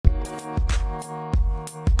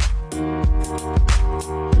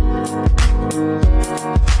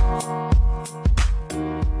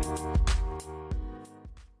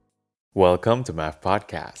Welcome to Math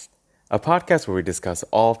Podcast, a podcast where we discuss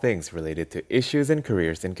all things related to issues and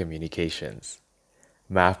careers in communications.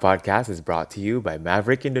 Math Podcast is brought to you by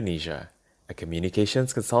Maverick Indonesia, a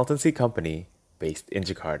communications consultancy company based in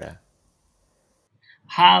Jakarta.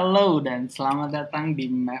 Halo dan selamat datang di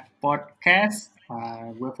Math Podcast.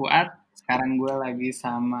 Gue Fuad, sekarang gue lagi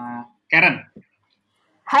sama Karen.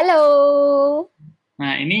 Halo.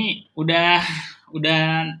 Nah ini udah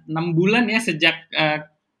 6 bulan ya sejak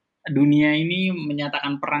dunia ini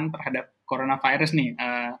menyatakan perang terhadap coronavirus nih.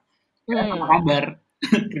 Karen, apa kabar?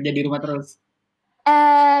 Kerja di rumah terus?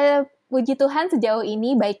 Puji Tuhan sejauh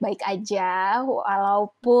ini baik-baik aja,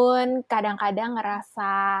 walaupun kadang-kadang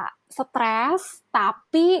ngerasa stres,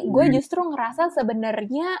 tapi gue justru ngerasa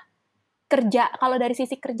sebenarnya kalau dari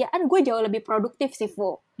sisi kerjaan gue jauh lebih produktif sih,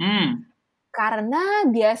 Fu. Karena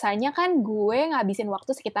biasanya kan gue ngabisin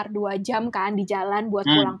waktu sekitar 2 jam kan di jalan buat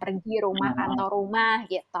pulang pergi kantor rumah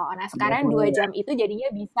gitu. Nah sekarang 2 jam itu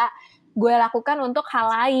jadinya bisa gue lakukan untuk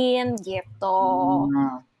hal lain gitu.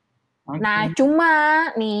 Nah,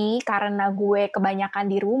 cuma nih, karena gue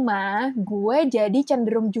kebanyakan di rumah, gue jadi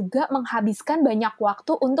cenderung juga menghabiskan banyak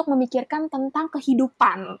waktu untuk memikirkan tentang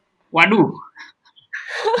kehidupan. Waduh.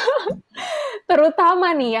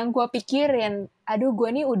 Terutama nih yang gue pikirin, aduh gue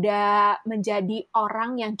nih udah menjadi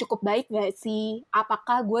orang yang cukup baik gak sih?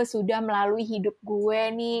 Apakah gue sudah melalui hidup gue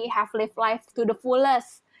nih, have lived life to the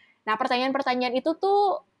fullest? Nah, pertanyaan-pertanyaan itu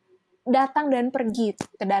tuh datang dan pergi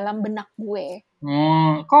ke dalam benak gue.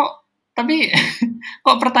 Tapi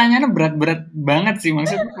kok pertanyaannya berat-berat banget sih,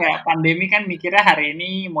 maksudnya kayak pandemi kan mikirnya hari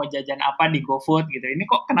ini mau jajan apa di GoFood gitu, ini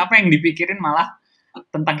kok kenapa yang dipikirin malah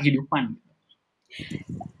tentang kehidupan?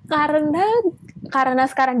 Karena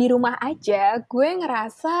sekarang di rumah aja, gue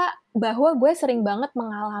ngerasa bahwa gue sering banget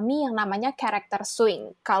mengalami yang namanya character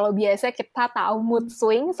swing. Kalau biasa kita tahu mood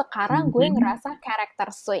swing, sekarang gue ngerasa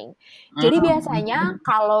character swing. Jadi biasanya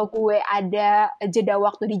kalau gue ada jeda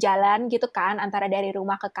waktu di jalan gitu kan, antara dari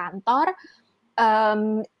rumah ke kantor,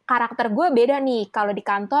 karakter gue beda nih. Kalau di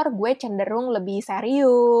kantor gue cenderung lebih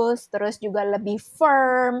serius, terus juga lebih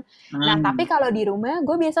firm. Nah, tapi kalau di rumah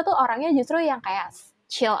gue biasa tuh orangnya justru yang kayak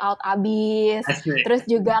chill out abis. Terus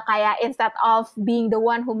juga kayak instead of being the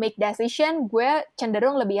one who make decision, gue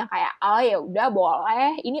cenderung lebih yang kayak, oh ya udah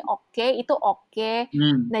boleh, ini oke, itu oke.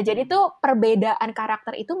 Nah, jadi tuh perbedaan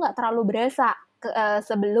karakter itu nggak terlalu berasa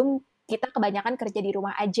sebelum kita kebanyakan kerja di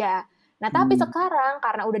rumah aja. Nah, tapi sekarang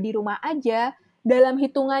karena udah di rumah aja, dalam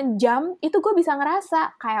hitungan jam itu gue bisa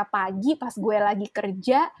ngerasa kayak pagi pas gue lagi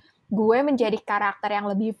kerja, gue menjadi karakter yang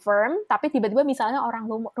lebih firm, tapi tiba-tiba misalnya orang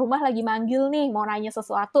rumah lagi manggil nih, mau nanya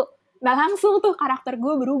sesuatu, nah langsung tuh karakter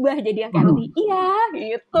gue berubah jadi yang kayak lebih iya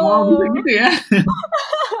gitu. Bisa gitu ya.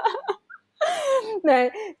 Nah,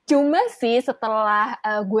 cuma sih setelah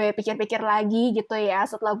gue pikir-pikir lagi gitu ya,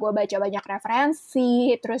 setelah gue baca banyak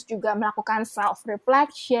referensi, terus juga melakukan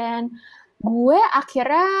self-reflection, gue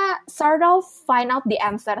akhirnya sort of find out the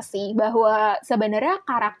answer sih, bahwa sebenarnya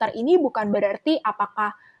karakter ini bukan berarti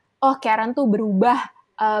apakah Karen tuh berubah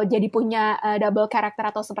jadi punya double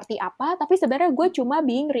karakter atau seperti apa, tapi sebenarnya gue cuma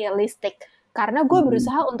being realistic. Karena gue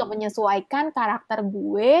berusaha untuk menyesuaikan karakter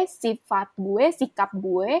gue, sifat gue, sikap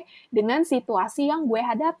gue dengan situasi yang gue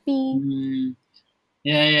hadapi.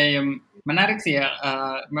 Ya, menarik sih ya.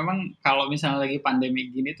 Memang kalau misalnya lagi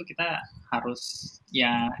pandemi gini tuh kita harus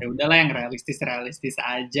ya udahlah yang realistis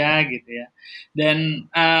aja gitu ya. Dan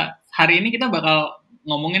hari ini kita bakal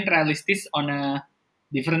ngomongin realistis on a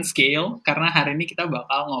different scale, karena hari ini kita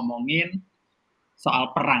bakal ngomongin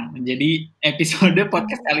soal perang. Jadi episode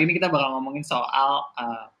podcast kali ini kita bakal ngomongin soal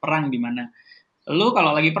perang, di mana lu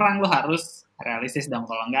kalau lagi perang lu harus realistis dong,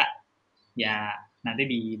 kalau enggak ya nanti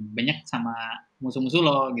dibanyak sama musuh-musuh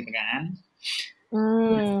lo gitu kan.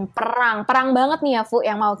 Perang banget nih ya Fu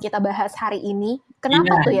yang mau kita bahas hari ini.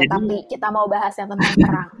 Kenapa tuh ya tapi kita mau bahas yang tentang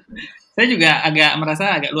perang? Saya juga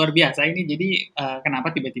merasa agak luar biasa ini, jadi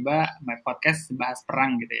kenapa tiba-tiba my podcast bahas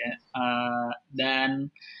perang gitu ya.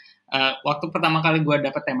 Dan waktu pertama kali gue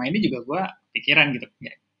dapet tema ini juga gue pikiran gitu,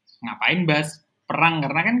 ya, ngapain bahas perang,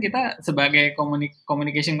 karena kan kita sebagai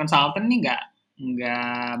communication consultant nih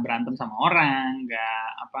nggak berantem sama orang, nggak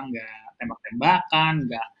tembak-tembakan,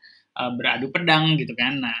 nggak beradu pedang gitu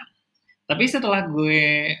kan. Nah, tapi setelah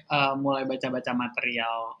gue mulai baca-baca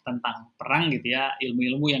material tentang perang gitu ya,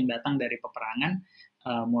 ilmu-ilmu yang datang dari peperangan,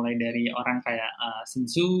 mulai dari orang kayak Sun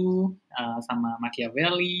Tzu sama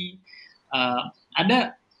Machiavelli,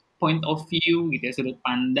 ada point of view gitu ya, sudut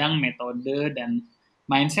pandang, metode, dan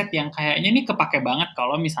mindset yang kayaknya ini kepake banget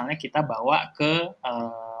kalau misalnya kita bawa ke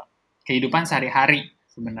kehidupan sehari-hari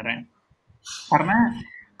sebenarnya. Karena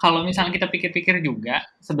kalau misalnya kita pikir-pikir juga,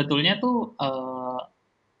 sebetulnya tuh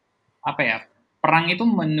apa ya, perang itu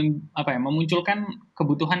memunculkan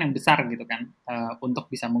kebutuhan yang besar gitu kan, untuk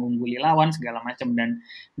bisa mengungguli lawan segala macam, dan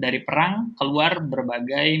dari perang keluar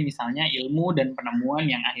berbagai misalnya ilmu dan penemuan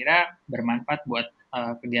yang akhirnya bermanfaat buat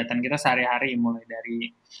kegiatan kita sehari-hari, mulai dari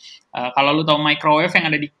kalau lu tahu microwave yang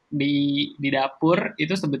ada di dapur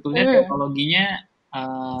itu sebetulnya teknologinya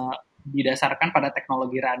didasarkan pada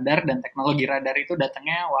teknologi radar, dan teknologi radar itu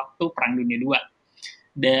datangnya waktu Perang Dunia II.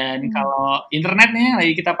 Dan kalau internet nih yang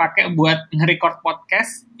lagi kita pakai buat nge-record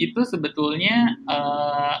podcast itu sebetulnya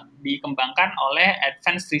dikembangkan oleh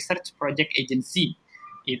Advanced Research Project Agency.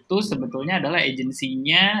 Itu sebetulnya adalah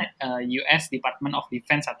agensinya US Department of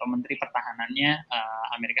Defense atau Menteri Pertahanannya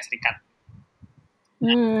Amerika Serikat.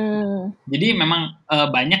 Jadi memang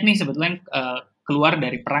banyak nih sebetulnya keluar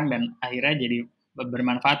dari perang dan akhirnya jadi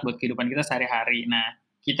bermanfaat buat kehidupan kita sehari-hari. Nah,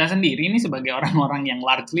 kita sendiri ini sebagai orang-orang yang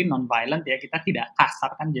largely non-violent ya, kita tidak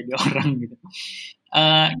kasar kan jadi orang gitu.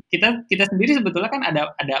 Kita sendiri sebetulnya kan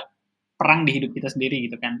ada perang di hidup kita sendiri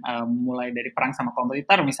gitu kan. Mulai dari perang sama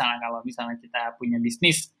kompetitor misalnya, kalau misalnya kita punya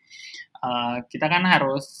bisnis, kita kan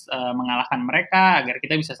harus mengalahkan mereka agar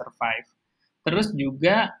kita bisa survive. Terus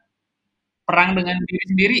juga perang dengan diri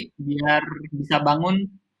sendiri biar bisa bangun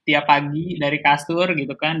tiap pagi dari kasur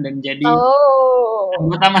gitu kan, dan jadi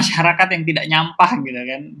anggota masyarakat yang tidak nyampah gitu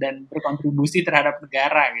kan, dan berkontribusi terhadap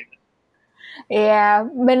negara gitu. Iya,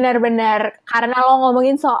 benar-benar. Karena lo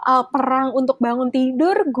ngomongin soal perang untuk bangun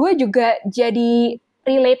tidur, gue juga jadi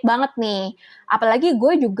relate banget nih. Apalagi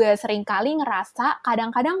gue juga sering kali ngerasa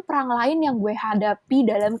kadang-kadang perang lain yang gue hadapi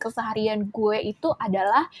dalam keseharian gue itu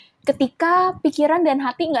adalah ketika pikiran dan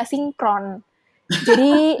hati nggak sinkron.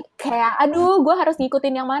 Jadi kayak, aduh, gue harus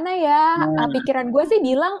ngikutin yang mana ya? Pikiran gue sih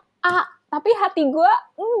bilang A, tapi hati gue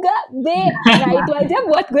enggak B. Nah, itu aja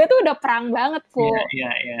buat gue tuh udah perang banget, Fu.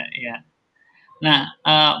 Iya. Nah,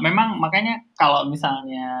 memang makanya kalau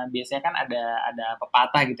misalnya biasanya kan ada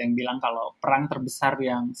pepatah gitu yang bilang kalau perang terbesar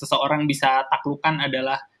yang seseorang bisa taklukkan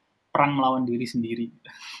adalah perang melawan diri sendiri.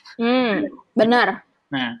 Benar.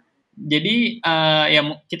 Nah, jadi ya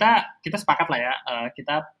kita sepakat lah ya,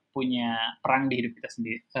 kita punya perang di hidup kita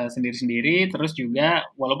sendiri-sendiri. Terus juga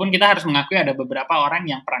walaupun kita harus mengakui ada beberapa orang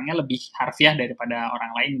yang perangnya lebih harfiah daripada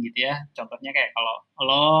orang lain gitu ya. Contohnya kayak kalau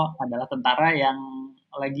lo adalah tentara yang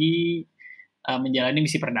lagi menjalani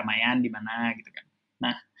misi perdamaian di mana gitu kan.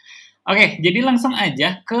 Nah, oke, jadi langsung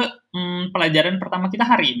aja ke pelajaran pertama kita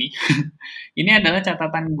hari ini. Ini adalah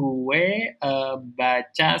catatan gue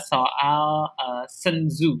baca soal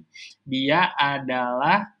Sun Tzu. Dia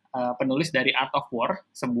adalah penulis dari Art of War,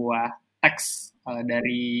 sebuah teks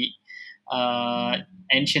dari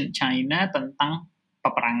ancient China tentang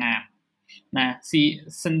peperangan. Nah, si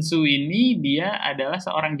Sun Tzu ini dia adalah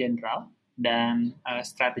seorang jenderal dan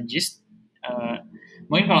strategist.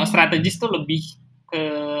 Mungkin kalau strategis tuh lebih ke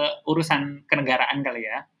urusan kenegaraan kali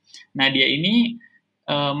ya. Nah, dia ini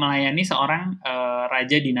melayani seorang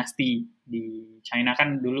raja dinasti di China,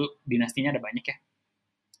 kan dulu dinastinya ada banyak ya.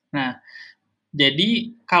 Nah,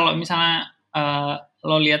 jadi kalau misalnya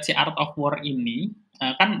lo lihat si Art of War ini,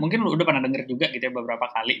 kan mungkin lo udah pernah denger juga gitu ya beberapa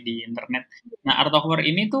kali di internet. Nah, Art of War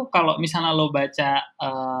ini tuh kalau misalnya lo baca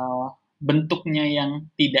bentuknya yang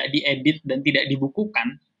tidak diedit dan tidak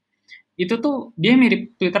dibukukan, itu tuh dia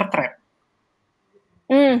mirip Twitter thread.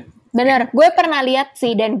 Benar, gue pernah lihat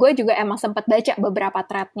sih, dan gue juga emang sempat baca beberapa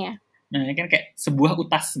thread-nya. Nah, ini kan kayak sebuah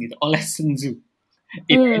utas gitu oleh Sun Tzu.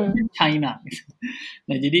 In China.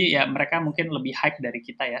 Nah, jadi ya mereka mungkin lebih hype dari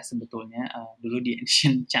kita ya sebetulnya dulu di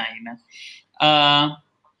ancient China.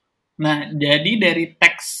 Nah, jadi dari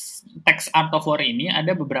teks Art of War ini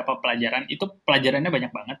ada beberapa pelajaran. Itu pelajarannya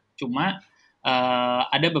banyak banget. Cuma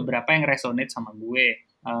ada beberapa yang resonate sama gue.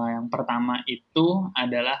 Yang pertama itu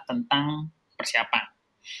adalah tentang persiapan.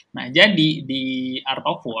 Nah, jadi di Art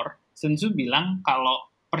of War, Sun Tzu bilang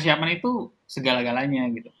kalau persiapan itu segala-galanya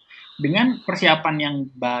gitu. Dengan persiapan yang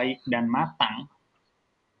baik dan matang,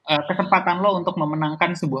 kesempatan lo untuk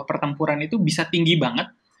memenangkan sebuah pertempuran itu bisa tinggi banget,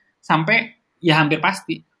 sampai ya hampir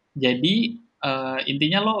pasti. Jadi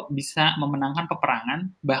intinya lo bisa memenangkan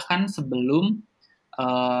peperangan bahkan sebelum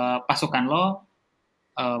pasukan lo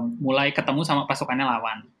mulai ketemu sama pasukannya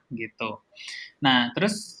lawan gitu. Nah,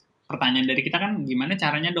 terus pertanyaan dari kita kan gimana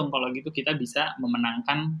caranya dong kalau gitu kita bisa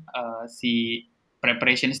memenangkan si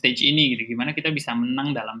preparation stage ini gitu. Gimana kita bisa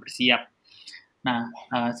menang dalam bersiap. Nah,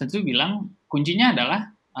 Sun Tzu bilang kuncinya adalah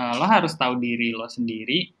lo harus tahu diri lo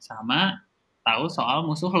sendiri sama tahu soal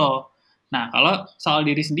musuh lo. Nah, kalau soal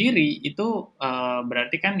diri sendiri itu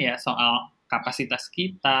berarti kan ya soal kapasitas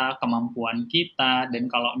kita, kemampuan kita, dan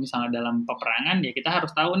kalau misalnya dalam peperangan ya kita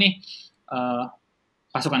harus tahu nih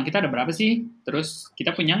pasukan kita ada berapa sih? Terus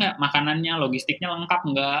kita punya nggak makanannya, logistiknya lengkap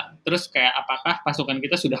nggak? Terus kayak apakah pasukan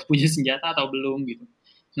kita sudah punya senjata atau belum gitu.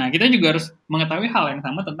 Nah, kita juga harus mengetahui hal yang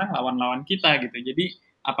sama tentang lawan-lawan kita gitu. Jadi,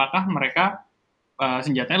 apakah mereka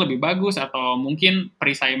senjatanya lebih bagus atau mungkin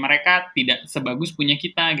perisai mereka tidak sebagus punya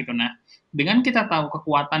kita gitu. Nah, dengan kita tahu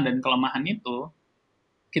kekuatan dan kelemahan itu,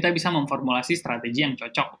 kita bisa memformulasi strategi yang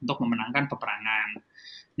cocok untuk memenangkan peperangan.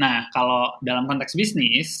 Nah, kalau dalam konteks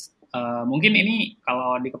bisnis, mungkin ini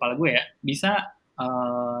kalau di kepala gue ya, bisa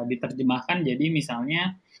diterjemahkan jadi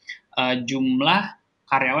misalnya jumlah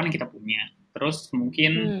karyawan yang kita punya. Terus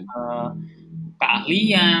mungkin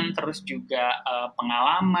keahlian, terus juga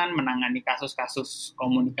pengalaman menangani kasus-kasus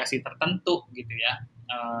komunikasi tertentu gitu ya.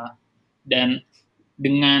 Dan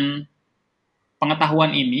dengan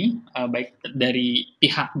pengetahuan ini, baik dari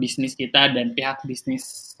pihak bisnis kita dan pihak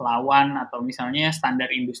bisnis lawan atau misalnya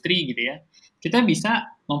standar industri gitu ya, kita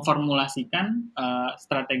bisa memformulasikan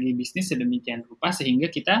strategi bisnis sedemikian rupa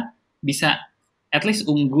sehingga kita bisa at least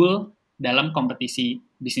unggul dalam kompetisi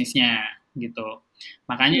bisnisnya gitu.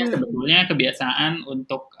 Makanya sebetulnya kebiasaan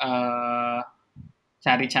untuk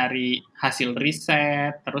cari-cari hasil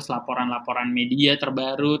riset, terus laporan-laporan media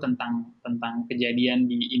terbaru tentang kejadian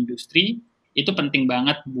di industri, itu penting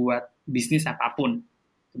banget buat bisnis apapun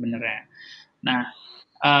sebenarnya. Nah,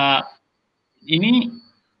 ini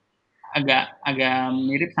agak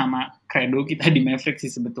mirip sama credo kita di Maverick sih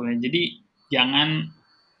sebetulnya. Jadi jangan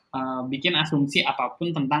bikin asumsi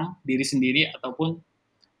apapun tentang diri sendiri ataupun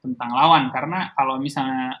tentang lawan, karena kalau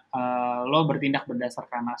misalnya lo bertindak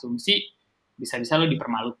berdasarkan asumsi, bisa-bisa lo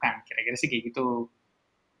dipermalukan. Kira-kira sih kayak gitu.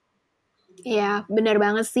 Iya, benar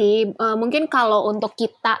banget sih. Mungkin kalau untuk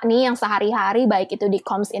kita nih yang sehari-hari, baik itu di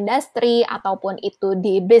comms industry ataupun itu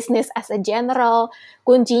di business as a general,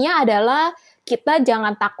 kuncinya adalah kita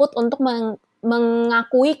jangan takut untuk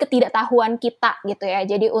mengakui ketidaktahuan kita gitu ya.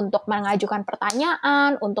 Jadi untuk mengajukan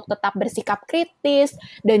pertanyaan, untuk tetap bersikap kritis,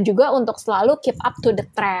 dan juga untuk selalu keep up to the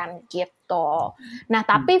trend gitu. Nah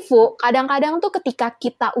tapi Fu, kadang-kadang tuh ketika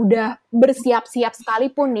kita udah bersiap-siap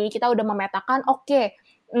sekalipun nih, kita udah memetakan oke,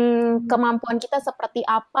 kemampuan kita seperti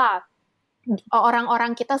apa,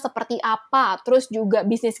 orang-orang kita seperti apa, terus juga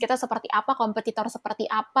bisnis kita seperti apa, kompetitor seperti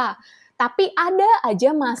apa. Tapi ada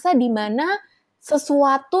aja masa di mana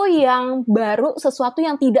sesuatu yang baru, sesuatu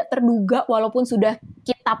yang tidak terduga, walaupun sudah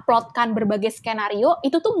kita plotkan berbagai skenario,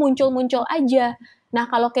 itu tuh muncul-muncul aja. Nah,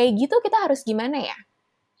 kalau kayak gitu kita harus gimana ya?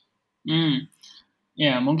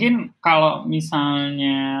 Ya, mungkin kalau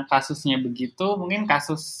misalnya kasusnya begitu, mungkin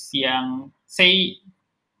kasus yang, say,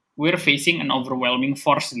 we're facing an overwhelming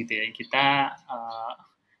force gitu ya.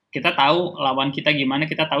 Kita tahu lawan kita gimana,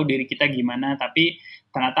 kita tahu diri kita gimana, tapi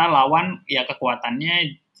ternyata lawan ya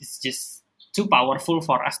kekuatannya just too powerful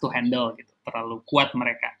for us to handle gitu. Terlalu kuat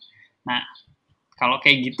mereka. Nah, kalau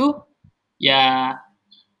kayak gitu ya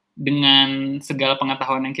dengan segala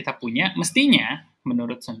pengetahuan yang kita punya, mestinya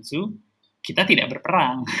menurut Sun Tzu kita tidak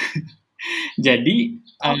berperang. Jadi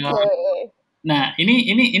nah,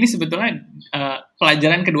 ini sebetulnya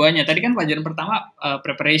pelajaran keduanya. Tadi kan pelajaran pertama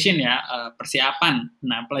preparation ya, persiapan.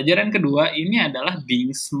 Nah, pelajaran kedua ini adalah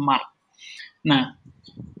being smart. Nah,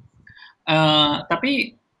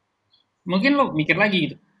 tapi mungkin lo mikir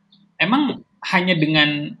lagi gitu. Emang hanya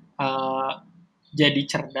dengan jadi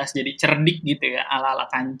cerdas, jadi cerdik gitu ya, ala-ala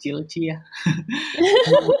kancil ya.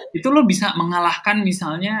 Itu lo bisa mengalahkan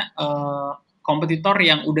misalnya kompetitor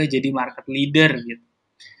yang udah jadi market leader gitu.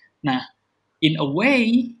 Nah, in a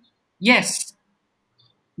way, yes.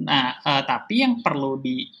 Nah, tapi yang perlu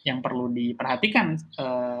diperhatikan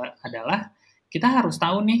adalah kita harus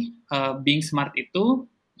tahu nih, being smart itu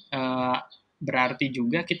berarti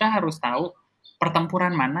juga kita harus tahu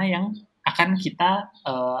pertempuran mana yang akan kita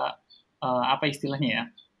apa istilahnya ya,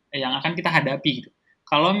 yang akan kita hadapi gitu.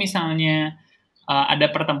 Kalau misalnya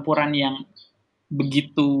ada pertempuran yang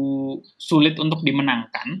begitu sulit untuk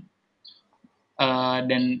dimenangkan,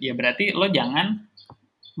 dan ya berarti lo jangan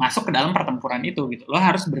masuk ke dalam pertempuran itu gitu. Lo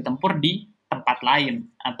harus bertempur di tempat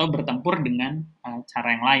lain atau bertempur dengan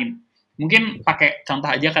cara yang lain. Mungkin pakai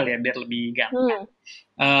contoh aja kali ya biar lebih gampang.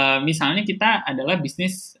 Misalnya kita adalah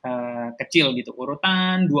bisnis kecil gitu,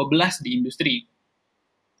 urutan 12 di industri.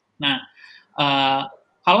 Nah,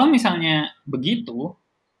 kalau misalnya begitu,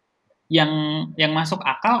 yang masuk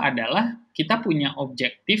akal adalah kita punya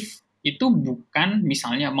objektif itu bukan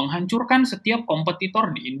misalnya menghancurkan setiap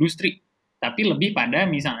kompetitor di industri, tapi lebih pada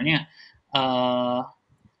misalnya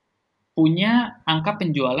punya angka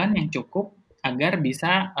penjualan yang cukup agar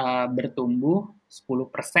bisa bertumbuh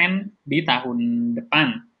 10% di tahun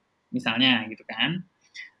depan, misalnya gitu kan.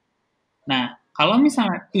 Nah, kalau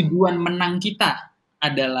misalnya tujuan menang kita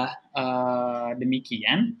adalah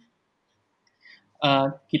demikian,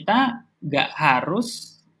 kita nggak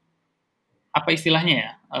harus apa istilahnya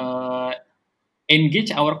ya,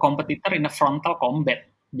 engage our competitor in a frontal combat.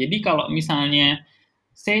 Jadi kalau misalnya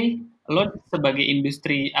say lo sebagai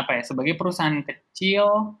industri sebagai perusahaan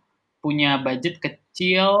kecil punya budget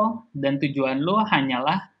kecil dan tujuan lo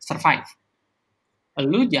hanyalah survive,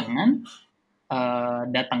 lo jangan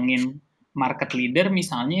datengin market leader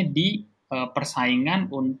misalnya di persaingan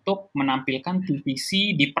untuk menampilkan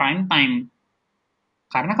TVC di prime time.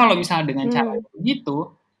 Karena kalau misalnya dengan cara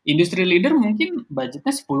begitu, industri leader mungkin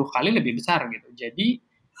budgetnya 10 kali lebih besar gitu. Jadi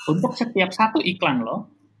untuk setiap satu iklan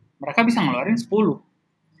lo, mereka bisa ngeluarin 10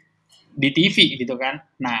 di TV gitu kan.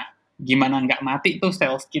 Nah, gimana nggak mati tuh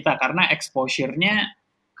sales kita karena exposure-nya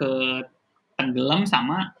ke tenggelam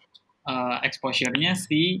sama exposure-nya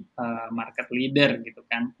si market leader gitu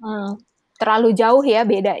kan. Terlalu jauh ya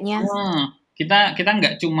bedanya. Kita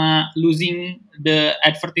nggak cuma losing the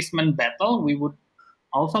advertisement battle, we would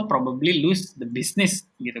also probably lose the business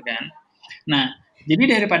gitu kan. Nah,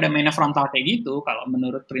 jadi daripada mainnya frontal kayak gitu, kalau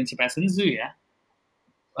menurut prinsip Sun Tzu ya,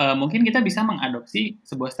 mungkin kita bisa mengadopsi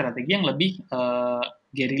sebuah strategi yang lebih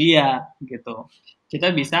gerilya gitu.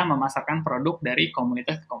 Kita bisa memasarkan produk dari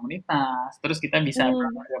komunitas ke komunitas, terus kita bisa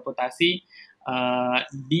bereputasi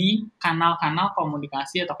di kanal-kanal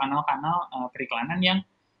komunikasi atau kanal-kanal periklanan yang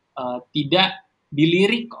tidak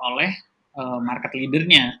dilirik oleh market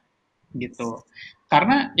leadernya gitu.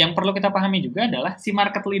 Karena yang perlu kita pahami juga adalah si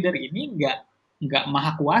market leader ini nggak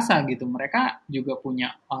maha kuasa gitu. Mereka juga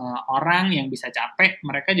punya orang yang bisa capek,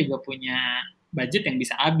 mereka juga punya budget yang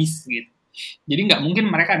bisa habis gitu. Jadi nggak mungkin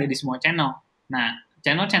mereka ada di semua channel. Nah,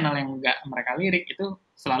 channel-channel yang nggak mereka lirik itu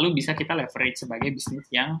selalu bisa kita leverage sebagai bisnis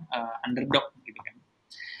yang underdog gitu kan.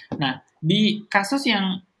 Nah, di kasus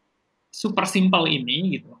yang super simple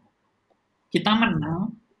ini gitu, kita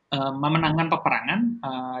memenangkan peperangan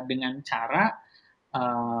dengan cara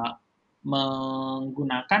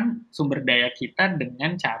menggunakan sumber daya kita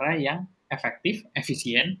dengan cara yang efektif,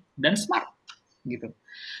 efisien, dan smart gitu.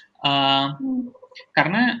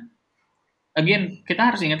 Karena again,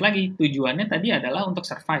 kita harus ingat lagi tujuannya tadi adalah untuk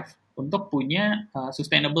survive, untuk punya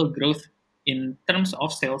sustainable growth in terms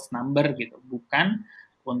of sales number gitu, bukan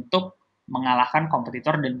untuk mengalahkan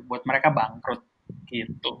kompetitor dan buat mereka bangkrut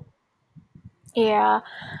gitu. Iya,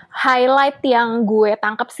 highlight yang gue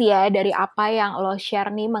tangkap sih ya dari apa yang lo share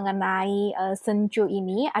nih mengenai Sun Tzu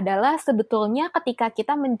ini adalah sebetulnya ketika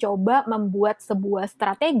kita mencoba membuat sebuah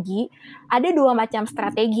strategi, ada dua macam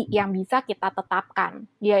strategi yang bisa kita tetapkan,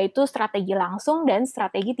 yaitu strategi langsung dan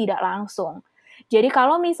strategi tidak langsung. Jadi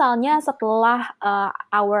kalau misalnya setelah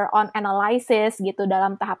our own analysis gitu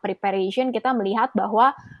dalam tahap preparation, kita melihat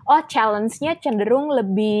bahwa challenge-nya cenderung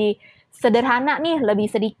lebih sederhana nih, lebih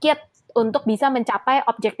sedikit untuk bisa mencapai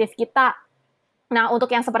objektif kita. Nah,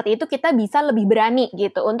 untuk yang seperti itu kita bisa lebih berani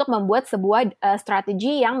gitu untuk membuat sebuah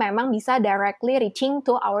strategi yang memang bisa directly reaching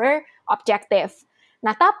to our objective.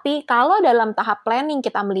 Nah, tapi kalau dalam tahap planning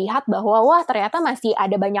kita melihat bahwa wah ternyata masih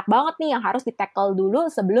ada banyak banget nih yang harus di-tackle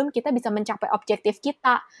dulu sebelum kita bisa mencapai objektif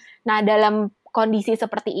kita. Nah, dalam kondisi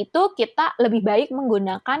seperti itu, kita lebih baik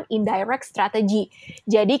menggunakan indirect strategy.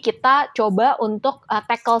 Jadi kita coba untuk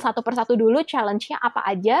tackle satu persatu dulu challenge-nya apa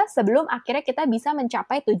aja sebelum akhirnya kita bisa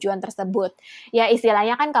mencapai tujuan tersebut. Ya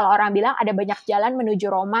istilahnya kan kalau orang bilang ada banyak jalan menuju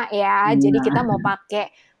Roma ya, jadi kita mau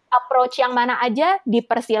pakai approach yang mana aja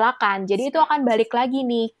dipersilakan. Jadi itu akan balik lagi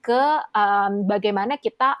nih ke bagaimana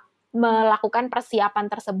kita melakukan persiapan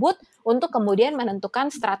tersebut untuk kemudian menentukan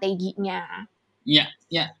strateginya. Iya,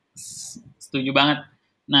 setuju banget.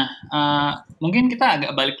 Nah, mungkin kita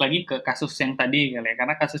agak balik lagi ke kasus yang tadi kali ya,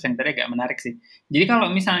 karena kasus yang tadi agak menarik sih. Jadi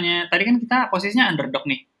kalau misalnya, tadi kan kita posisinya underdog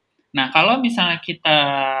nih. Nah, kalau misalnya kita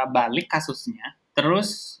balik kasusnya,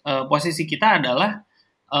 terus posisi kita adalah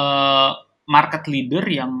market leader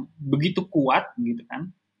yang begitu kuat gitu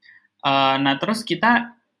kan. Nah, terus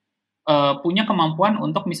kita punya kemampuan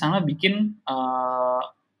untuk misalnya bikin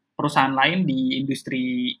perusahaan lain di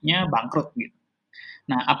industrinya bangkrut gitu.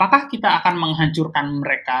 Nah, apakah kita akan menghancurkan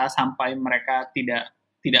mereka sampai mereka tidak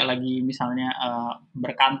lagi misalnya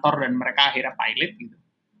berkantor dan mereka akhirnya pilot gitu?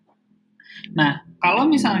 Nah, kalau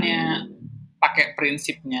misalnya pakai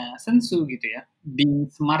prinsipnya Sun Tzu gitu ya,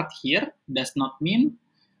 being smart here does not mean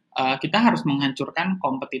kita harus menghancurkan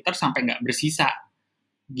kompetitor sampai nggak bersisa.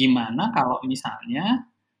 Gimana kalau misalnya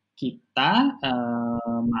kita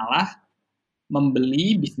malah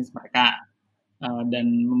membeli bisnis mereka dan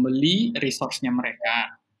membeli resource-nya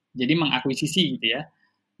mereka, jadi mengakuisisi gitu ya,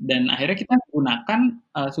 dan akhirnya kita gunakan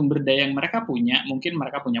sumber daya yang mereka punya, mungkin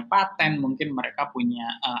mereka punya paten, mungkin mereka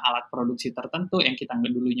punya alat produksi tertentu yang kita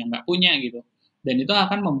dulunya nggak punya gitu, Dan itu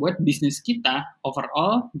akan membuat bisnis kita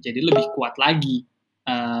overall jadi lebih kuat lagi.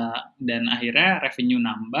 Dan akhirnya revenue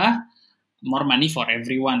nambah, more money for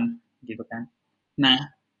everyone, gitu kan. Nah,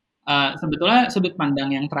 sebetulnya sudut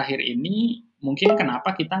pandang yang terakhir ini mungkin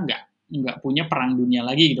kenapa kita nggak punya perang dunia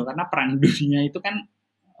lagi gitu, karena perang dunia itu kan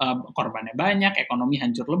korbannya banyak, ekonomi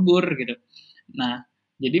hancur lebur gitu. Nah,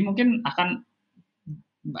 jadi mungkin akan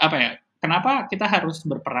kenapa kita harus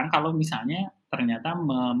berperang kalau misalnya ternyata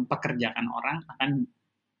mempekerjakan orang akan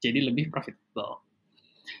jadi lebih profitable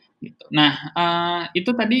gitu. Nah, itu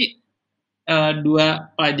tadi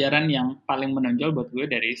dua pelajaran yang paling menonjol buat gue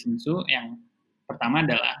dari Sun Tzu. Yang pertama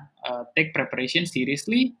adalah take preparation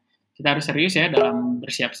seriously. Kita harus serius ya dalam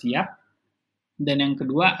bersiap-siap. Dan yang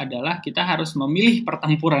kedua adalah kita harus memilih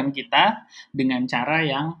pertempuran kita dengan cara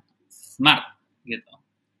yang smart gitu.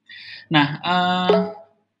 Nah,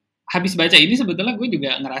 habis baca ini sebetulnya gue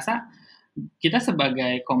juga ngerasa kita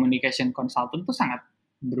sebagai communication consultant tuh sangat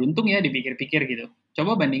beruntung ya dipikir-pikir gitu.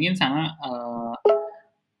 Coba bandingin sama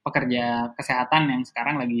pekerja kesehatan yang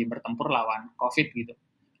sekarang lagi bertempur lawan COVID gitu.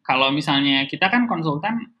 Kalau misalnya kita kan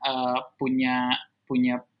konsultan punya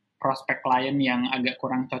prospek klien yang agak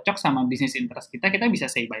kurang cocok sama bisnis interest kita bisa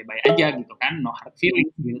say bye-bye aja gitu kan, no hard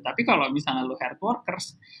feelings gitu. Tapi kalau misalnya lu health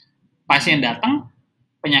workers, pasien datang,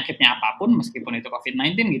 penyakitnya apapun, meskipun itu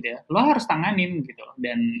COVID-19 gitu ya, lo harus tanganin gitu.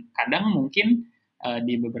 Dan kadang mungkin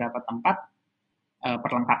di beberapa tempat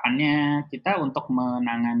perlengkapannya kita untuk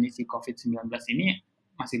menangani si COVID-19 ini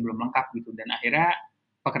masih belum lengkap gitu. Dan akhirnya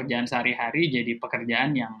pekerjaan sehari-hari jadi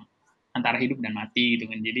pekerjaan yang antara hidup dan mati gitu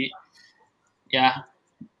kan. Jadi ya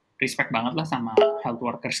respect banget lah sama health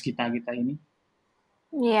workers kita ini.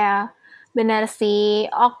 Iya, benar sih.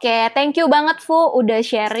 Oke, thank you banget Fu udah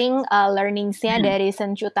sharing learnings-nya dari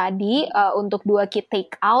Sun Tzu tadi. Untuk 2 key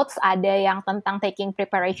takeouts, ada yang tentang taking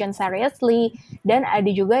preparation seriously, dan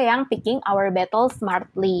ada juga yang picking our battle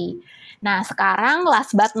smartly. Nah, sekarang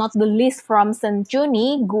last but not the least from Sun Tzu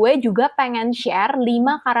nih, gue juga pengen share 5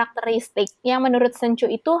 karakteristik yang menurut Sun Tzu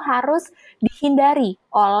itu harus dihindari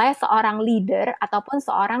oleh seorang leader ataupun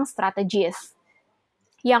seorang strategis.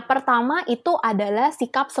 Yang pertama itu adalah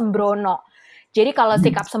sikap sembrono. Jadi kalau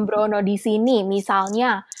sikap sembrono di sini,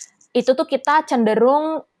 misalnya, itu tuh kita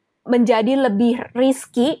cenderung menjadi lebih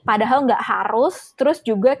risky, padahal nggak harus, terus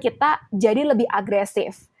juga kita jadi lebih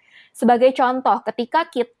agresif. Sebagai contoh, ketika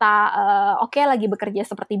kita lagi bekerja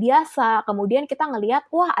seperti biasa, kemudian kita ngelihat,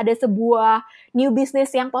 wah ada sebuah new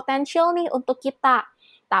business yang potensial nih untuk kita.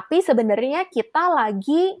 Tapi sebenarnya kita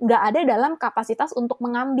lagi nggak ada dalam kapasitas untuk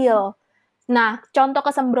mengambil. Nah, contoh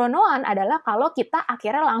kesembronoan adalah kalau kita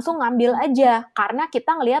akhirnya langsung ngambil aja, karena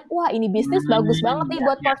kita ngelihat, wah ini bisnis bagus banget nih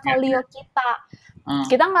buat portfolio kita.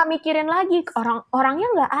 Kita nggak mikirin lagi, orangnya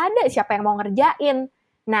nggak ada, siapa yang mau ngerjain.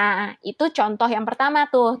 Nah, itu contoh yang pertama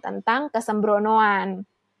tuh, tentang kesembronoan.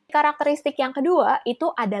 Karakteristik yang kedua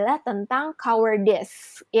itu adalah tentang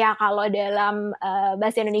cowardice. Ya, kalau dalam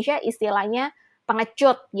bahasa Indonesia istilahnya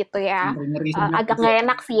pengecut gitu ya. Agak nggak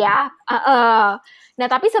enak sih ya. Nah,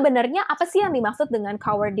 tapi sebenarnya apa sih yang dimaksud dengan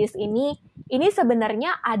cowardice ini? Ini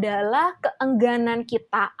sebenarnya adalah keengganan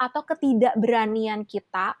kita atau ketidakberanian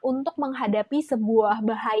kita untuk menghadapi sebuah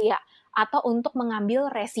bahaya atau untuk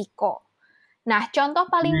mengambil resiko. Nah, contoh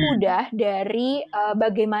paling mudah dari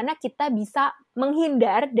bagaimana kita bisa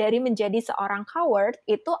menghindar dari menjadi seorang coward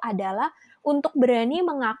itu adalah untuk berani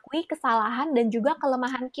mengakui kesalahan dan juga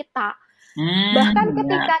kelemahan kita. Bahkan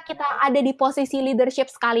ketika kita ada di posisi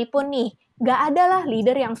leadership sekalipun nih, gak ada lah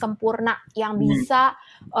leader yang sempurna, yang bisa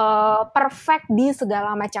perfect di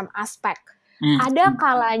segala macam aspek. Ada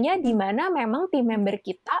kalanya di mana memang tim member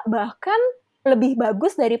kita bahkan lebih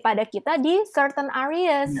bagus daripada kita di certain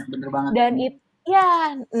areas. Ya, bener banget.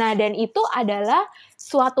 Dan itu adalah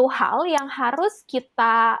suatu hal yang harus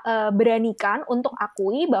kita beranikan untuk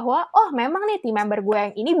akui bahwa memang nih tim member gue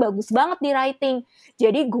yang ini bagus banget di writing.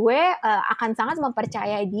 Jadi gue akan sangat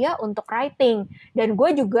mempercayai dia untuk writing. Dan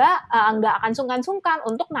gue juga nggak akan sungkan-sungkan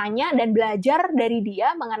untuk nanya dan belajar dari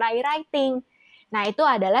dia mengenai writing. Nah, itu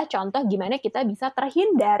adalah contoh gimana kita bisa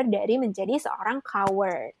terhindar dari menjadi seorang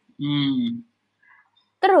coward.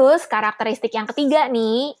 Terus, karakteristik yang ketiga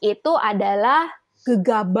nih, itu adalah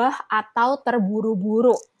gegabah atau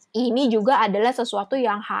terburu-buru. Ini juga adalah sesuatu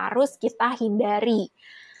yang harus kita hindari.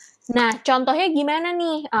 Nah, contohnya gimana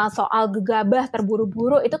nih soal gegabah,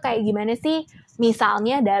 terburu-buru itu kayak gimana sih?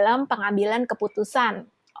 Misalnya dalam pengambilan keputusan.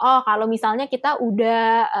 Kalau misalnya kita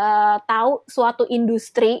udah tahu suatu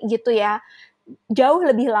industri gitu ya, jauh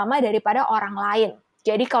lebih lama daripada orang lain.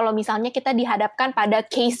 Jadi kalau misalnya kita dihadapkan pada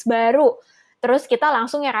case baru, terus kita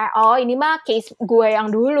langsung ya kayak, ini mah case gue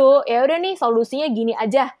yang dulu, ya udah nih solusinya gini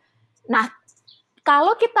aja. Nah,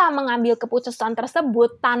 kalau kita mengambil keputusan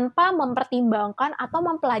tersebut tanpa mempertimbangkan atau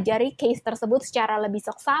mempelajari case tersebut secara lebih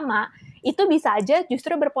seksama, itu bisa aja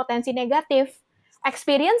justru berpotensi negatif.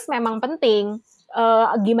 Experience memang penting.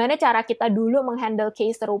 Gimana cara kita dulu menghandle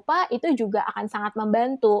case serupa itu juga akan sangat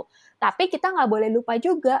membantu. Tapi kita nggak boleh lupa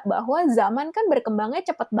juga bahwa zaman kan berkembangnya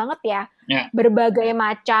cepat banget ya. Berbagai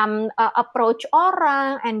macam approach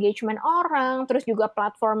orang, engagement orang, terus juga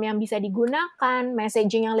platform yang bisa digunakan,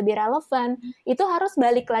 messaging yang lebih relevan, itu harus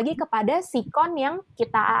balik lagi kepada sikon yang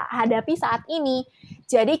kita hadapi saat ini.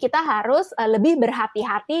 Jadi kita harus lebih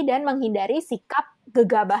berhati-hati dan menghindari sikap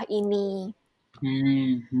gegabah ini.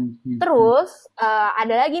 Terus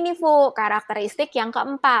ada lagi nih Fu, karakteristik yang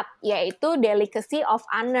keempat, yaitu delicacy of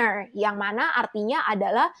honor, yang mana artinya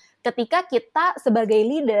adalah ketika kita sebagai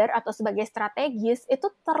leader atau sebagai strategis itu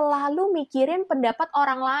terlalu mikirin pendapat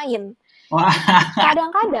orang lain.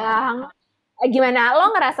 Kadang-kadang gimana,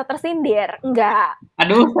 lo ngerasa tersindir? Enggak.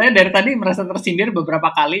 Aduh, saya dari tadi merasa tersindir beberapa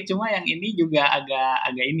kali, cuma yang ini juga agak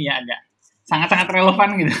sangat-sangat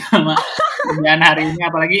relevan gitu sama kerjaan hari ini,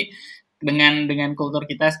 apalagi dengan kultur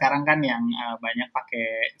kita sekarang kan yang banyak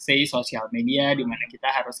pakai sosial media di mana kita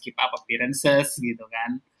harus keep up appearances gitu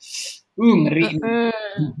kan. Ngeri.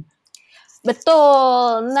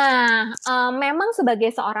 Betul. Nah, memang sebagai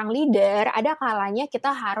seorang leader, ada kalanya kita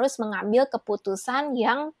harus mengambil keputusan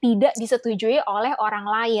yang tidak disetujui oleh orang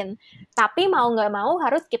lain. Tapi mau nggak mau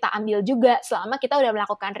harus kita ambil juga selama kita udah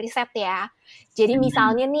melakukan riset ya. Jadi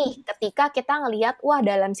misalnya nih, ketika kita ngelihat, wah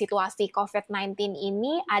dalam situasi COVID-19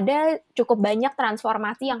 ini ada cukup banyak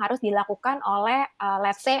transformasi yang harus dilakukan oleh,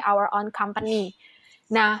 let's say, our own company.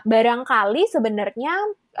 Nah, barangkali sebenarnya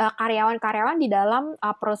karyawan-karyawan di dalam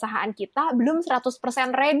perusahaan kita belum 100%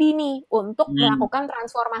 ready nih untuk melakukan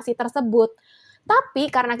transformasi tersebut.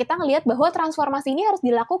 Tapi karena kita ngelihat bahwa transformasi ini harus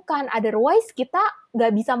dilakukan, otherwise kita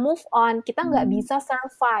nggak bisa move on, kita nggak bisa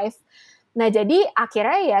survive. Nah, jadi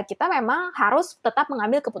akhirnya ya kita memang harus tetap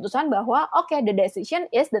mengambil keputusan bahwa the decision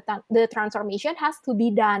is the transformation has to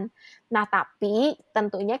be done. Nah, tapi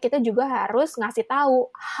tentunya kita juga harus ngasih tahu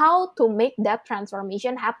how to make that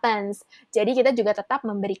transformation happens. Jadi kita juga tetap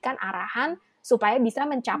memberikan arahan supaya bisa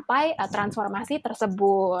mencapai transformasi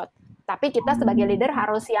tersebut. Tapi kita sebagai leader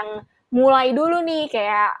harus yang mulai dulu nih,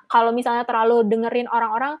 kayak kalau misalnya terlalu dengerin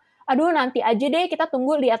orang-orang, aduh nanti aja deh, kita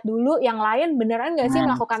tunggu lihat dulu yang lain beneran nggak sih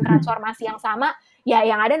melakukan transformasi yang sama, ya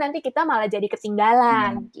yang ada nanti kita malah jadi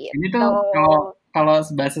ketinggalan. Gitu. Ini tuh kalau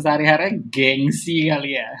bahasa sehari-hari gengsi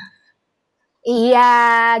kali ya. Iya,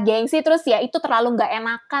 gengsi, terus ya itu terlalu nggak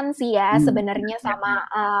enakan sih ya sebenarnya sama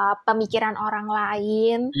pemikiran orang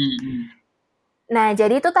lain. Nah,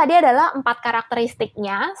 jadi itu tadi adalah 4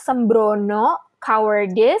 karakteristiknya, sembrono,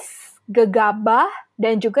 cowardice, gegabah,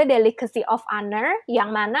 dan juga delicacy of honor,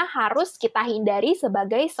 yang mana harus kita hindari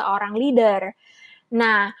sebagai seorang leader.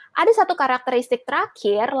 Nah, ada satu karakteristik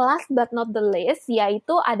terakhir, last but not the least,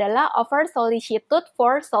 yaitu adalah over solicitude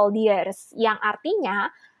for soldiers, yang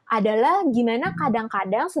artinya adalah gimana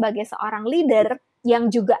kadang-kadang sebagai seorang leader,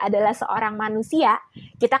 yang juga adalah seorang manusia,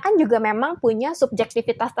 kita kan juga memang punya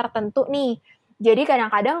subjektivitas tertentu nih. Jadi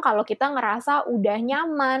kadang-kadang kalau kita ngerasa udah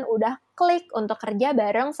nyaman, udah klik untuk kerja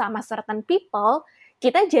bareng sama certain people,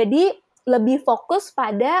 kita jadi lebih fokus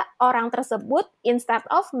pada orang tersebut instead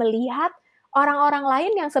of melihat orang-orang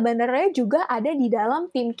lain yang sebenarnya juga ada di dalam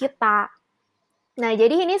tim kita. Nah,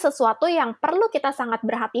 jadi ini sesuatu yang perlu kita sangat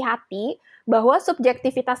berhati-hati, bahwa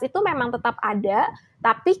subjektivitas itu memang tetap ada,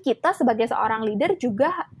 tapi kita sebagai seorang leader juga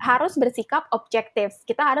harus bersikap objektif.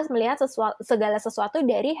 Kita harus melihat segala sesuatu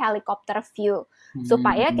dari helicopter view,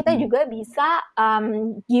 supaya kita juga bisa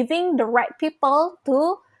giving the right people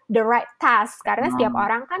to the right task, karena setiap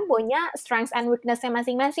orang kan punya strengths and weakness-nya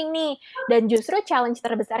masing-masing nih, dan justru challenge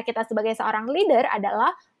terbesar kita sebagai seorang leader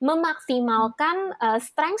adalah memaksimalkan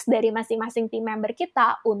strengths dari masing-masing team member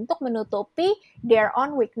kita untuk menutupi their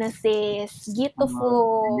own weaknesses, gitu Fu.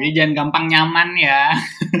 Jadi jangan gampang nyaman ya.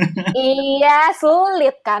 Iya,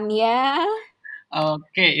 sulit kan ya.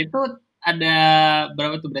 Oke, itu ada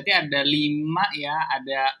berapa tuh? Berarti ada 5 ya,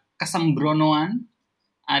 ada kesembronoan,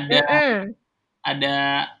 ada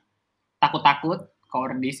takut-takut,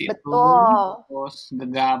 cowardice itu, terus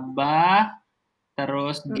gegabah,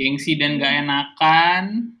 terus gengsi dan gak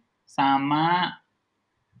enakan, sama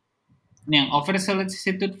yang over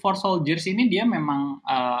solicitude for soldiers ini dia memang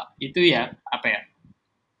itu ya, apa ya,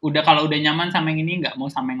 kalau udah nyaman sama yang ini nggak mau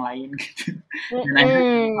sama yang lain gitu. Dan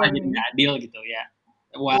jadi nggak adil gitu ya.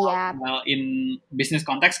 Well, in business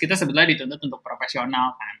context kita sebetulnya dituntut untuk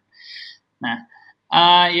profesional kan. Nah,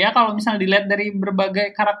 ya kalau misalnya dilihat dari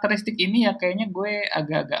berbagai karakteristik ini ya kayaknya gue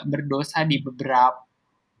agak-agak berdosa di beberapa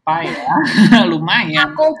apa ya?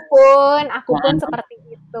 Lumayan. Aku pun seperti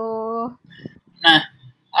itu. Nah,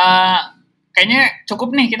 kayaknya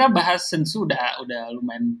cukup nih kita bahas sensu udah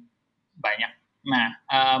lumayan banyak. Nah,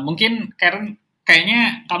 mungkin Karen,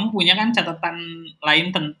 kayaknya kamu punya kan catatan lain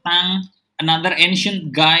tentang another ancient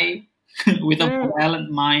guy with a violent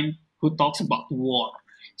mind who talks about war.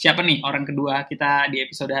 Siapa nih orang kedua kita di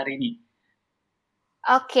episode hari ini?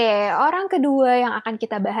 Oke, orang kedua yang akan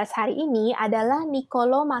kita bahas hari ini adalah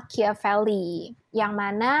Niccolo Machiavelli. Yang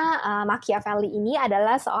mana Machiavelli ini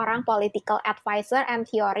adalah seorang political advisor and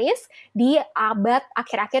theorist di abad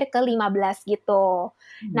akhir-akhir ke-15 gitu.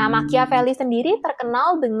 Nah, Machiavelli sendiri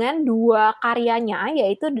terkenal dengan dua karyanya,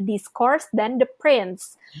 yaitu The Discourse dan The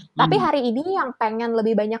Prince. Tapi hari ini yang pengen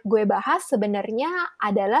lebih banyak gue bahas sebenarnya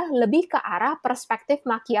adalah lebih ke arah perspektif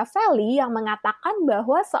Machiavelli yang mengatakan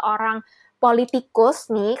bahwa seorang politikus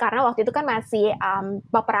nih, karena waktu itu kan masih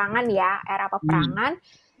peperangan ya, era peperangan,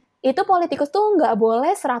 itu politikus tuh nggak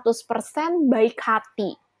boleh 100% baik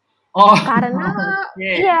hati.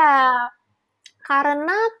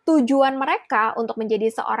 Karena tujuan mereka untuk menjadi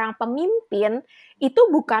seorang pemimpin itu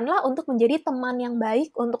bukanlah untuk menjadi teman yang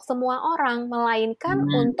baik untuk semua orang, melainkan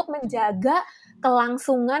untuk menjaga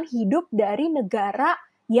kelangsungan hidup dari negara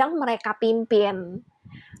yang mereka pimpin.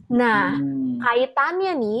 Nah,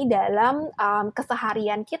 kaitannya nih dalam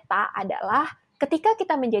keseharian kita adalah ketika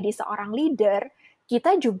kita menjadi seorang leader,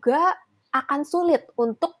 kita juga akan sulit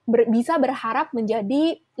untuk bisa berharap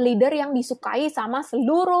menjadi leader yang disukai sama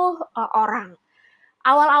seluruh orang.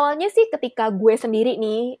 Awal-awalnya sih ketika gue sendiri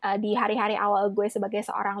nih, di hari-hari awal gue sebagai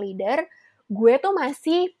seorang leader, gue tuh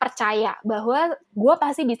masih percaya bahwa gue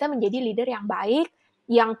pasti bisa menjadi leader yang baik,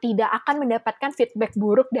 yang tidak akan mendapatkan feedback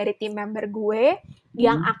buruk dari tim member gue,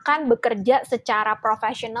 yang akan bekerja secara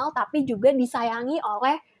profesional tapi juga disayangi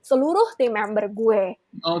oleh seluruh tim member gue.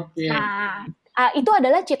 Nah, itu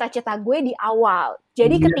adalah cita-cita gue di awal.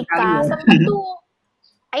 Jadi ketika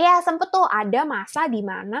sempet tuh ada masa di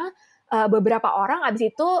mana beberapa orang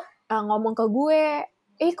abis itu ngomong ke gue,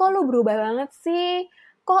 kok lu berubah banget sih?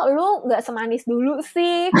 Kok lu nggak semanis dulu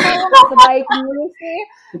sih? Kok lu nggak sebaik dulu sih?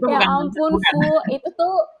 Ya ampun, Fu,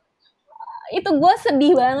 itu gue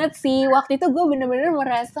sedih banget sih. Waktu itu gue bener-bener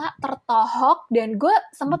merasa tertohok dan gue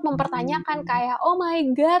sempat mempertanyakan kayak, oh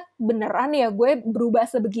my god, beneran ya gue berubah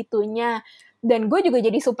sebegitunya? Dan gue juga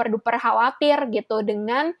jadi super duper khawatir gitu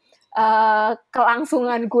dengan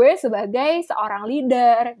kelangsungan gue sebagai seorang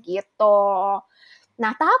leader gitu.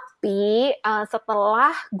 Nah, tapi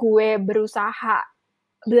setelah gue berusaha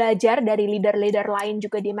belajar dari leader-leader lain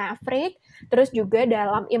juga di Maverick, terus juga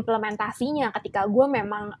dalam implementasinya ketika gue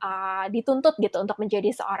memang dituntut gitu untuk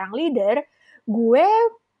menjadi seorang leader, gue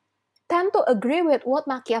tend to agree with what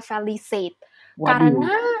Machiavelli said.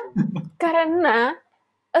 Karena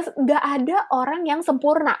nggak ada orang yang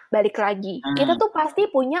sempurna, balik lagi. Kita tuh pasti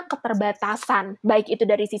punya keterbatasan, baik itu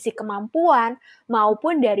dari sisi kemampuan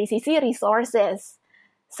maupun dari sisi resources.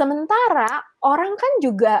 Sementara orang kan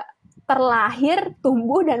juga terlahir,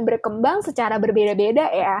 tumbuh, dan berkembang secara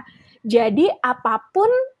berbeda-beda ya. Jadi apapun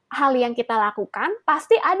hal yang kita lakukan,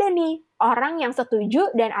 pasti ada nih orang yang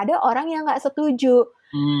setuju dan ada orang yang nggak setuju.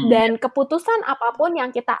 Dan keputusan apapun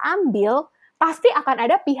yang kita ambil, pasti akan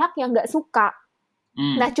ada pihak yang nggak suka.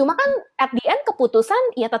 Nah, cuma kan at the end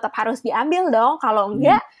keputusan ya tetap harus diambil dong. Kalau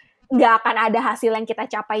enggak, nggak akan ada hasil yang kita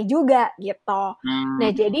capai juga gitu.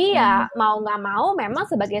 Nah, jadi ya mau nggak mau memang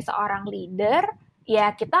sebagai seorang leader,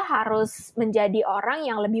 ya kita harus menjadi orang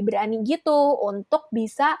yang lebih berani gitu untuk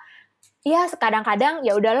bisa, ya kadang-kadang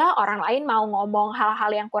ya udahlah orang lain mau ngomong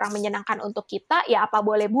hal-hal yang kurang menyenangkan untuk kita, ya apa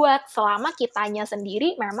boleh buat selama kitanya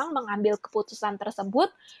sendiri memang mengambil keputusan tersebut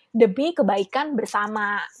demi kebaikan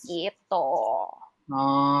bersama gitu.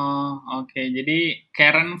 Oke. Jadi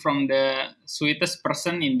Karen from the sweetest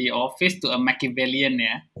person in the office to a Machiavellian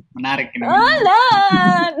ya. Menarik ini. Oh no,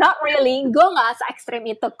 not really. Gue nggak se-ekstrim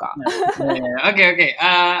itu kok. Oke.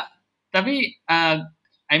 Tapi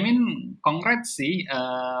I mean congrats sih.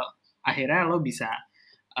 Akhirnya lo bisa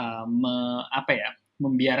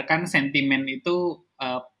membiarkan sentimen itu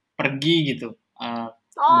pergi gitu.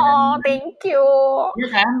 Thank you. Iya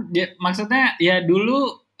kan? Maksudnya ya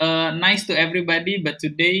dulu nice to everybody, but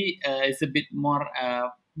today is a bit more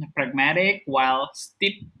pragmatic while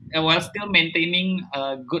still maintaining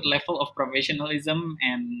a good level of professionalism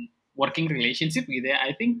and working relationship gitu ya.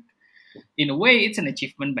 I think in a way it's an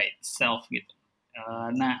achievement by itself gitu.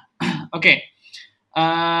 Oke.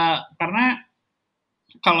 Karena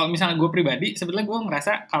kalau misalnya gue pribadi, sebetulnya gue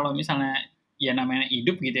ngerasa kalau misalnya ya namanya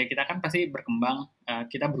hidup gitu ya, kita kan pasti berkembang,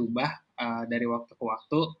 kita berubah dari waktu ke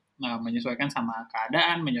waktu, menyesuaikan sama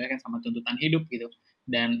keadaan, menyesuaikan sama tuntutan hidup gitu.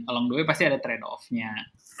 dan along the way pasti ada trade off-nya.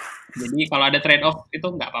 Jadi kalau ada trade off itu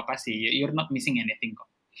nggak apa-apa sih, you're not missing anything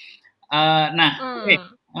kok.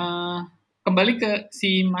 Kembali ke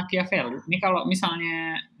si Machiavelli. Ini kalau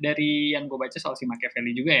misalnya dari yang gue baca soal si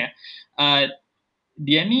Machiavelli juga ya,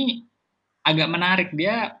 dia nih agak menarik.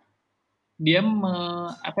 Dia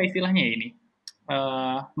apa istilahnya ya ini?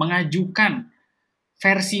 Mengajukan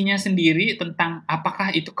versinya sendiri tentang apakah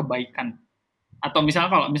itu kebaikan. Atau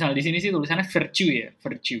misalnya di sini sih tulisannya virtue ya,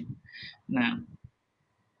 virtue. Nah,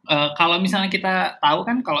 kalau misalnya kita tahu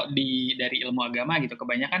kan kalau dari ilmu agama gitu,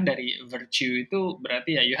 kebanyakan dari virtue itu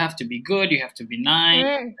berarti ya you have to be good, you have to be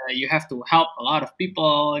nice, you have to help a lot of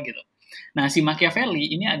people gitu. Nah, si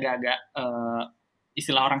Machiavelli ini agak-agak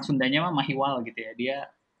istilah orang Sundanya mah mahiwal gitu ya. Dia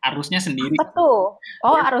arusnya sendiri. Apa tuh?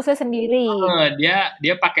 Oh, arusnya sendiri.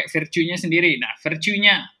 Dia pakai virtue-nya sendiri. Nah,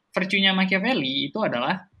 virtue-nya Machiavelli itu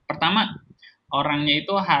adalah pertama, orangnya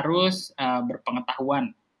itu harus berpengetahuan,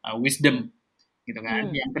 wisdom gitu kan.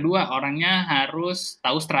 Yang kedua, orangnya harus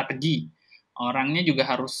tahu strategi. Orangnya juga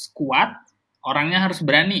harus kuat, orangnya harus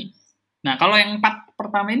berani. Nah, kalau yang 4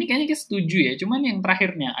 pertama ini kayaknya kita setuju ya. Cuman yang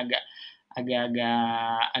terakhirnya agak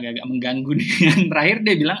mengganggu nih. Yang terakhir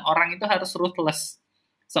dia bilang orang itu harus ruthless.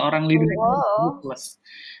 Seorang leader harus ruthless.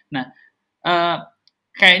 Nah,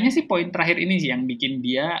 kayaknya sih poin terakhir ini sih yang bikin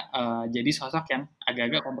dia jadi sosok yang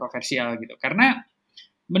agak-agak kontroversial gitu. Karena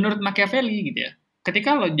menurut Machiavelli gitu ya,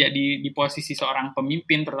 ketika lo jadi di posisi seorang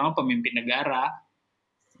pemimpin, terutama pemimpin negara,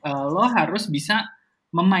 lo harus bisa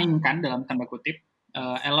memainkan dalam tanda kutip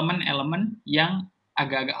elemen-elemen yang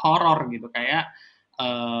agak-agak horor gitu, kayak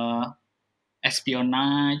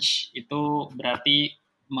espionage itu berarti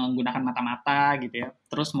menggunakan mata-mata gitu ya,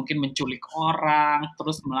 terus mungkin menculik orang,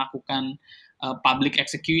 terus melakukan public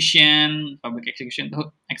execution itu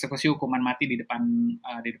eksekusi hukuman mati di depan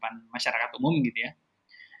masyarakat umum gitu ya.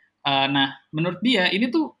 Nah, menurut dia ini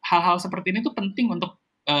tuh hal-hal seperti ini tuh penting untuk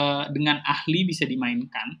dengan ahli bisa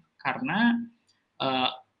dimainkan, karena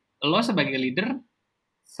lo sebagai leader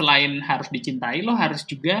selain harus dicintai, lo harus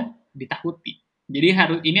juga ditakuti. Jadi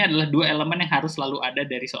ini adalah 2 elemen yang harus selalu ada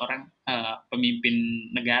dari seorang pemimpin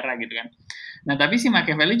negara gitu kan. Nah, tapi si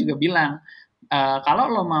Machiavelli juga bilang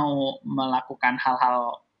kalau lo mau melakukan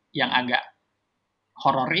hal-hal yang agak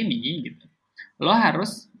horor ini gitu, lo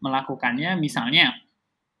harus melakukannya misalnya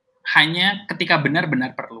hanya ketika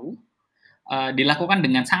benar-benar perlu, dilakukan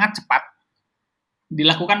dengan sangat cepat,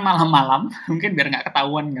 dilakukan malam-malam, mungkin biar nggak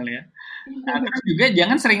ketahuan kali ya. Terus juga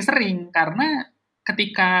jangan sering-sering, karena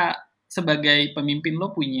ketika sebagai pemimpin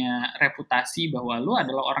lo punya reputasi bahwa lo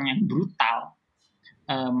adalah orang yang brutal,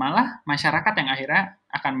 malah masyarakat yang akhirnya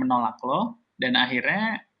akan menolak lo, dan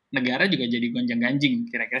akhirnya negara juga jadi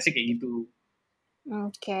gonjang-ganjing, kira-kira sih kayak gitu.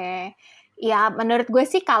 Oke. Ya, menurut gue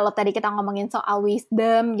sih kalau tadi kita ngomongin soal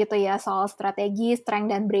wisdom gitu ya, soal strategi, strength,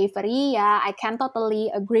 dan bravery, ya I can totally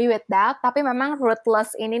agree with that. Tapi memang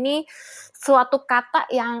ruthless ini nih suatu kata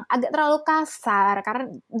yang agak terlalu kasar.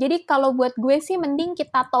 Jadi kalau buat gue sih mending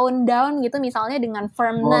kita tone down gitu, misalnya dengan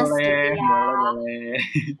firmness gitu ya. Boleh.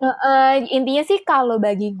 Intinya sih kalau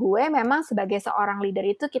bagi gue memang sebagai seorang leader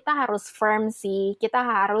itu kita harus firm sih. Kita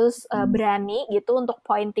harus berani gitu untuk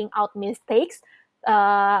pointing out mistakes,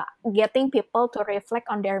 getting people to reflect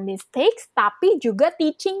on their mistakes, tapi juga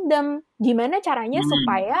teaching them gimana caranya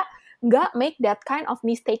supaya nggak make that kind of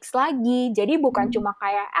mistakes lagi. Jadi bukan cuma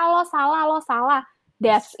kayak lo salah,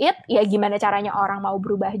 that's it. Ya gimana caranya orang mau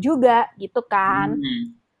berubah juga gitu kan.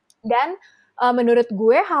 Dan menurut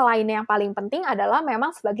gue hal lain yang paling penting adalah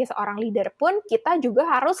memang sebagai seorang leader pun kita juga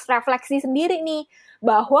harus refleksi sendiri nih,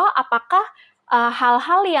 bahwa apakah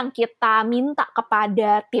hal-hal yang kita minta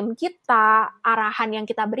kepada tim kita, arahan yang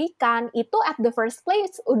kita berikan, itu at the first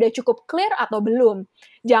place udah cukup clear atau belum.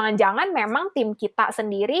 Jangan-jangan memang tim kita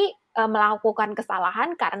sendiri melakukan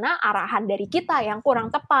kesalahan karena arahan dari kita yang kurang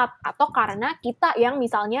tepat, atau karena kita yang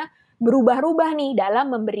misalnya berubah-ubah nih dalam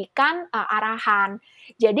memberikan arahan.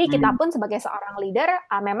 Jadi kita pun sebagai seorang leader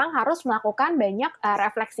memang harus melakukan banyak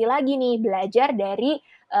refleksi lagi nih, belajar dari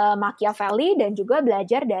Machiavelli dan juga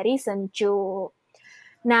belajar dari Sun Tzu.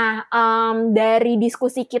 Nah, dari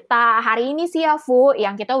diskusi kita hari ini sih ya, Fu,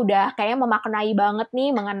 yang kita udah kayaknya memaknai banget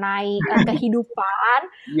nih mengenai kehidupan.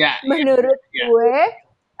 Menurut gue,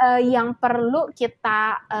 yang perlu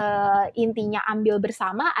kita intinya ambil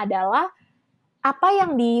bersama adalah apa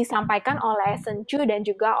yang disampaikan oleh Sun Tzu dan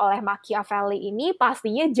juga oleh Machiavelli ini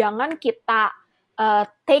pastinya jangan kita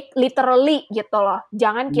take literally gitu loh.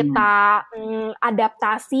 Jangan kita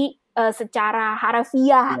adaptasi secara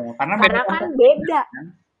harfiah. Karena kan beda.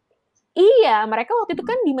 Iya, mereka waktu itu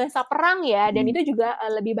kan di masa perang ya, dan itu juga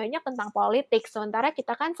lebih banyak tentang politik. Sementara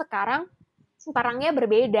kita kan sekarang perangnya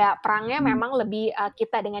berbeda. Perangnya memang lebih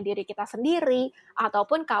kita dengan diri kita sendiri,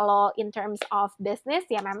 ataupun kalau in terms of business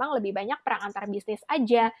ya memang lebih banyak perang antar bisnis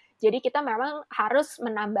aja. Jadi kita memang harus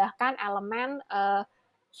menambahkan elemen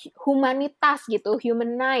humanitas gitu,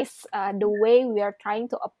 humanize the way we are trying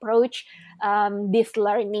to approach these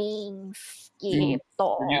learnings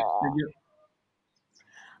gitu. Setuju.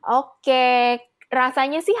 Oke,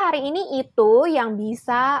 rasanya sih hari ini itu yang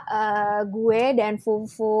bisa gue dan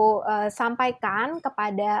Fufu sampaikan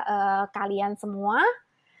kepada kalian semua.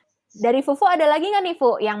 Dari Fufu ada lagi nggak nih,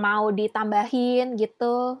 Fu, yang mau ditambahin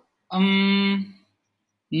gitu?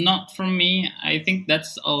 Not from me. I think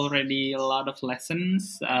that's already a lot of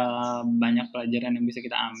lessons. Banyak pelajaran yang bisa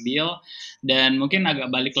kita ambil. Dan mungkin agak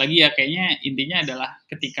balik lagi ya, kayaknya intinya adalah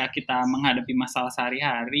ketika kita menghadapi masalah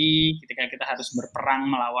sehari-hari, ketika kita harus berperang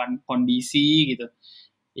melawan kondisi gitu,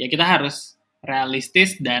 ya kita harus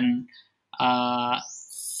realistis dan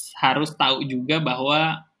harus tahu juga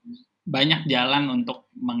bahwa banyak jalan untuk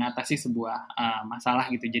mengatasi sebuah masalah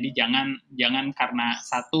gitu. Jadi jangan karena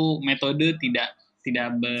satu metode tidak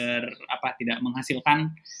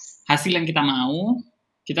menghasilkan hasil yang kita mau,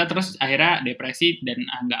 kita terus akhirnya depresi dan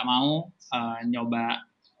nggak mau nyoba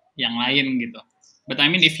yang lain gitu. But I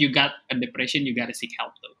mean, if you got a depression, you gotta seek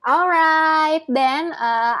help though. Alright, then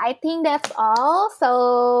I think that's all.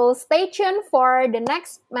 So stay tuned for the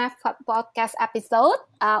next Math Podcast episode.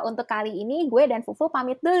 Untuk kali ini gue dan Fufu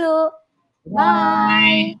pamit dulu.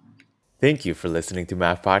 Bye. Thank you for listening to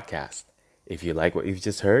Math Podcast. If you like what you've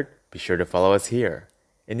just heard, be sure to follow us here.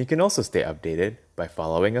 And you can also stay updated by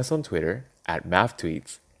following us on Twitter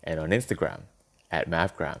 @MathTweets and on Instagram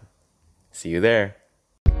 @MathGram. See you there.